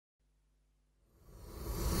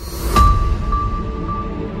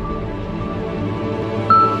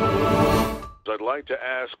like to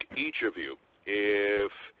ask each of you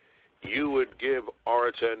if you would give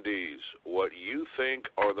our attendees what you think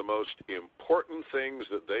are the most important things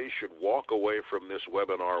that they should walk away from this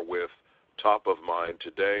webinar with top of mind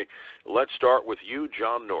today. Let's start with you,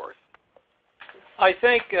 John North. I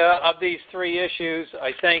think of these three issues,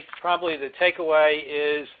 I think probably the takeaway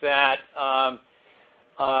is that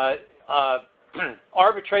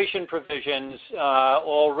arbitration provisions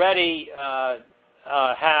already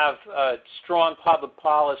have strong public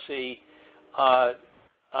policy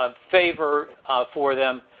favor for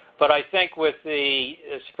them, but I think with the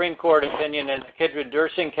Supreme Court opinion in the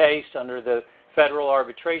Kidron-Dursing case under the Federal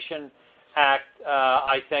Arbitration Act,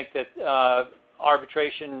 I think that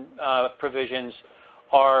arbitration provisions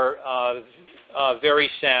are very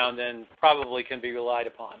sound and probably can be relied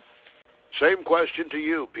upon. Same question to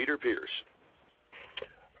you, Peter Pierce.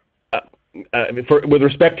 With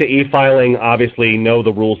respect to e-filing, obviously know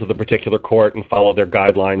the rules of the particular court and follow their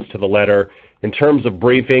guidelines to the letter. In terms of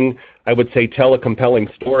briefing, I would say tell a compelling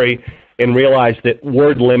story and realize that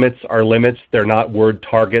word limits are limits. They're not word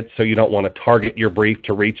targets, so you don't want to target your brief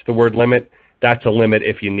to reach the word limit. That's a limit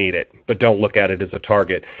if you need it, but don't look at it as a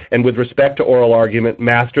target. And with respect to oral argument,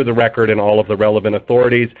 master the record and all of the relevant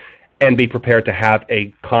authorities and be prepared to have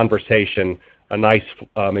a conversation, a nice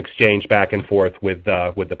exchange back and forth with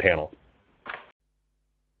the panel.